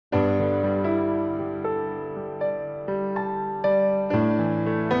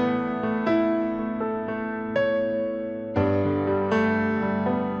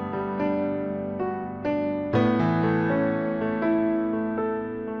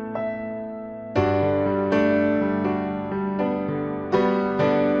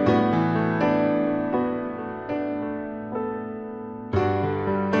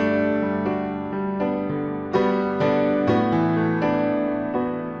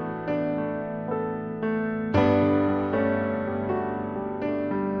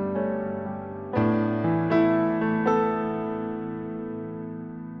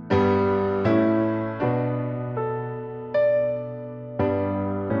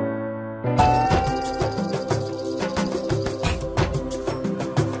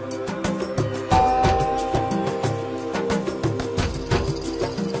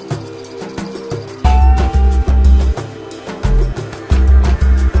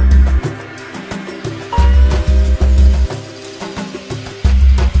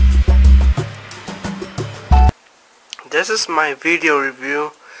this is my video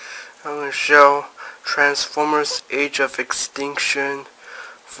review. I'm going to show Transformers Age of Extinction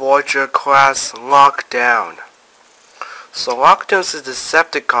Voyager class Lockdown. So Lockdown is a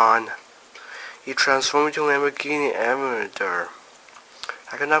Decepticon. He transformed into Lamborghini Amateur.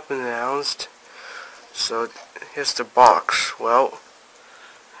 I cannot be announced. So here's the box. Well,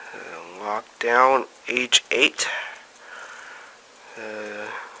 Lockdown Age 8.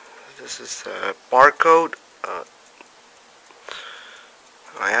 This is a barcode.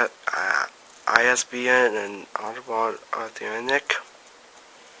 ISBN and Autobot Authentic.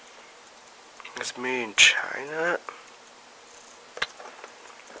 It's made in China.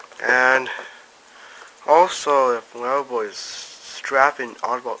 And also the Flower is strapped in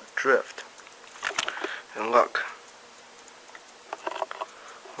Autobot Drift. And look.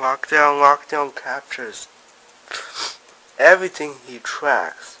 Lockdown captures everything he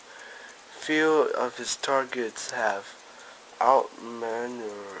tracks. Few of his targets have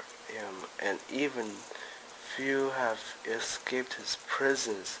outmaneuvered him, and even few have escaped his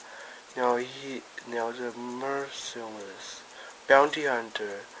prisons. Now the merciless bounty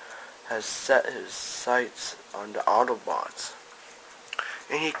hunter has set his sights on the Autobots.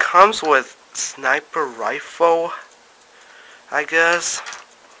 And he comes with sniper rifle, I guess.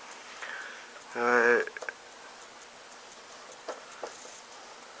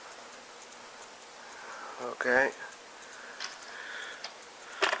 Okay.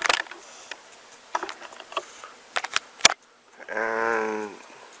 And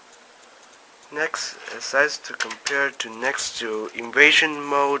next, it says to compare to next to Invasion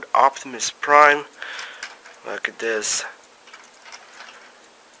Mode Optimus Prime. Look at this.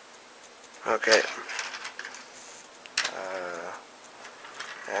 Okay.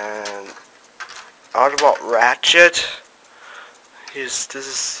 And Autobot Ratchet. She's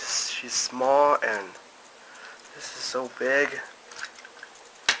small and this is so big.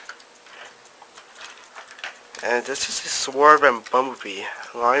 And this is his Swerve and Bumblebee.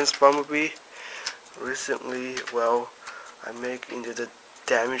 Lion's Bumblebee. Recently, well, I make into the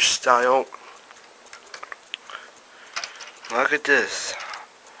damage style. Look at this.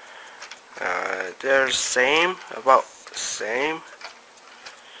 They're same, about the same.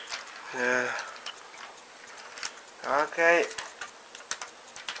 Okay.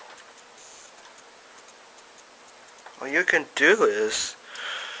 What you can do is,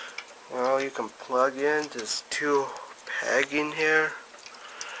 well, you can plug in this 2 peg in here.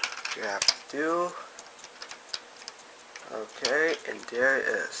 You have to do. Okay, and there it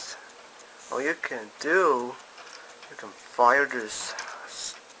is. What you can do, you can fire this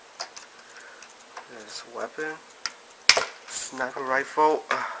weapon, sniper rifle,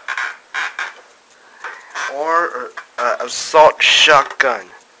 or assault shotgun.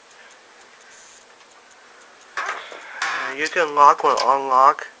 You can lock or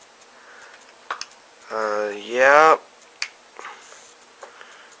unlock. Yeah.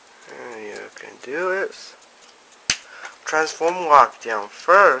 You can do it. Transform Lockdown.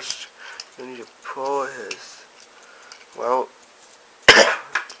 First, you need to pull his. Well,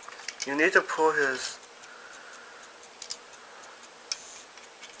 you need to pull his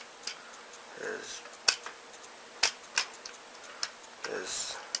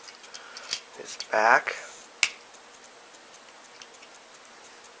back.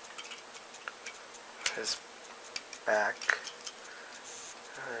 His back,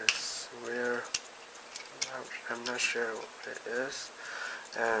 his rear, I'm not sure what it is,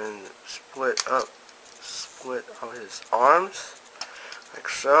 and split out his arms, like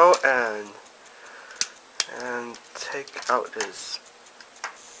so, and take out his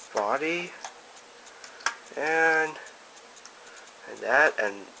body, and that,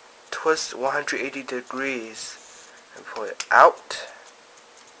 and twist 180 degrees, and pull it out.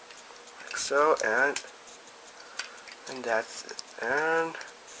 So, and that's it.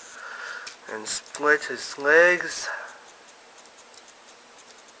 And split his legs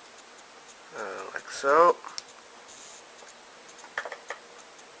like so.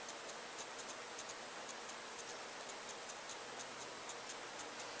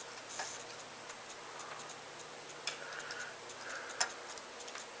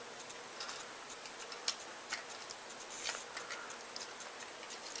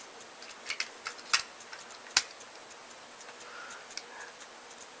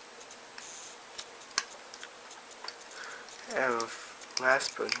 And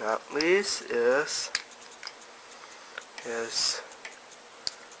last but not least is his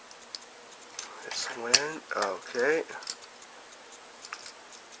wind. Okay.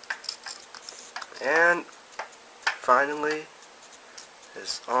 And finally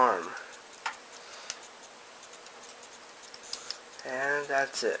his arm. And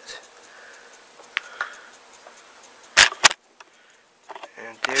that's it.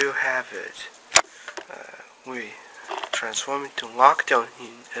 And there you have it. We transform into Lockdown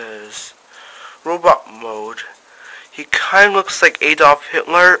in his robot mode. He kinda looks like Adolf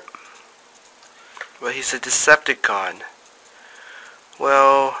Hitler, but he's a Decepticon.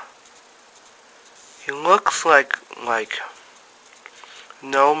 Well, he looks like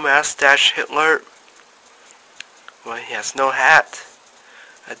no mustache Hitler. Well, he has no hat.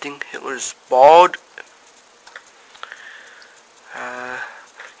 I think Hitler's bald.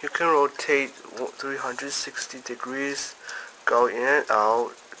 You can rotate 360 degrees, go in and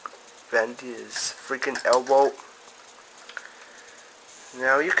out, bend his freaking elbow.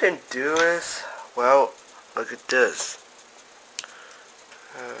 Now you can do this. Well, look at this.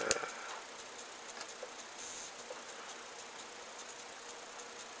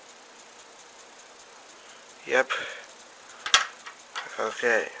 Yep.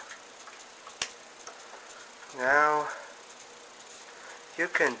 Okay. Now you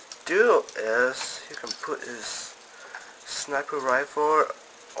can do is you can put his sniper rifle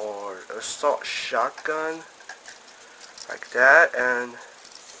or assault shotgun like that, and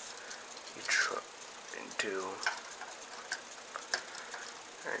you try into,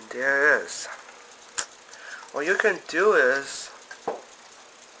 and there it is. What you can do is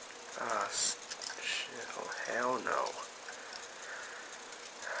shit, oh hell no.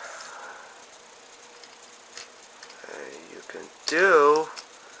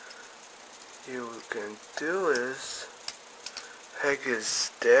 You can do is peg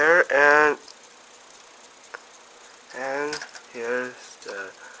his there, and here's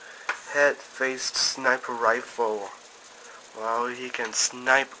the head-faced sniper rifle. Well, he can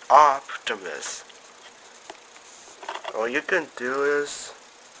snipe Optimus. All you can do is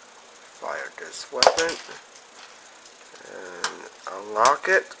fire this weapon and unlock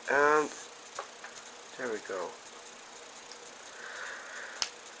it, and there we go.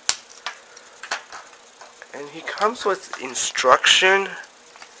 And he comes with instruction.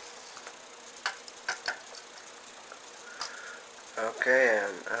 Okay,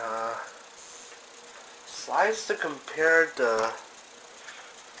 and slides to compare the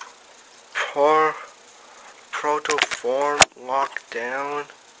protoform lockdown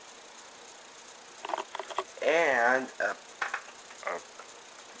and a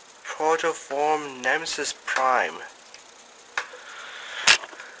protoform Nemesis Prime.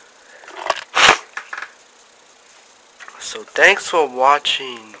 So thanks for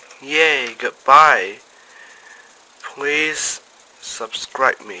watching. Yay, goodbye. Please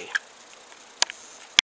subscribe me.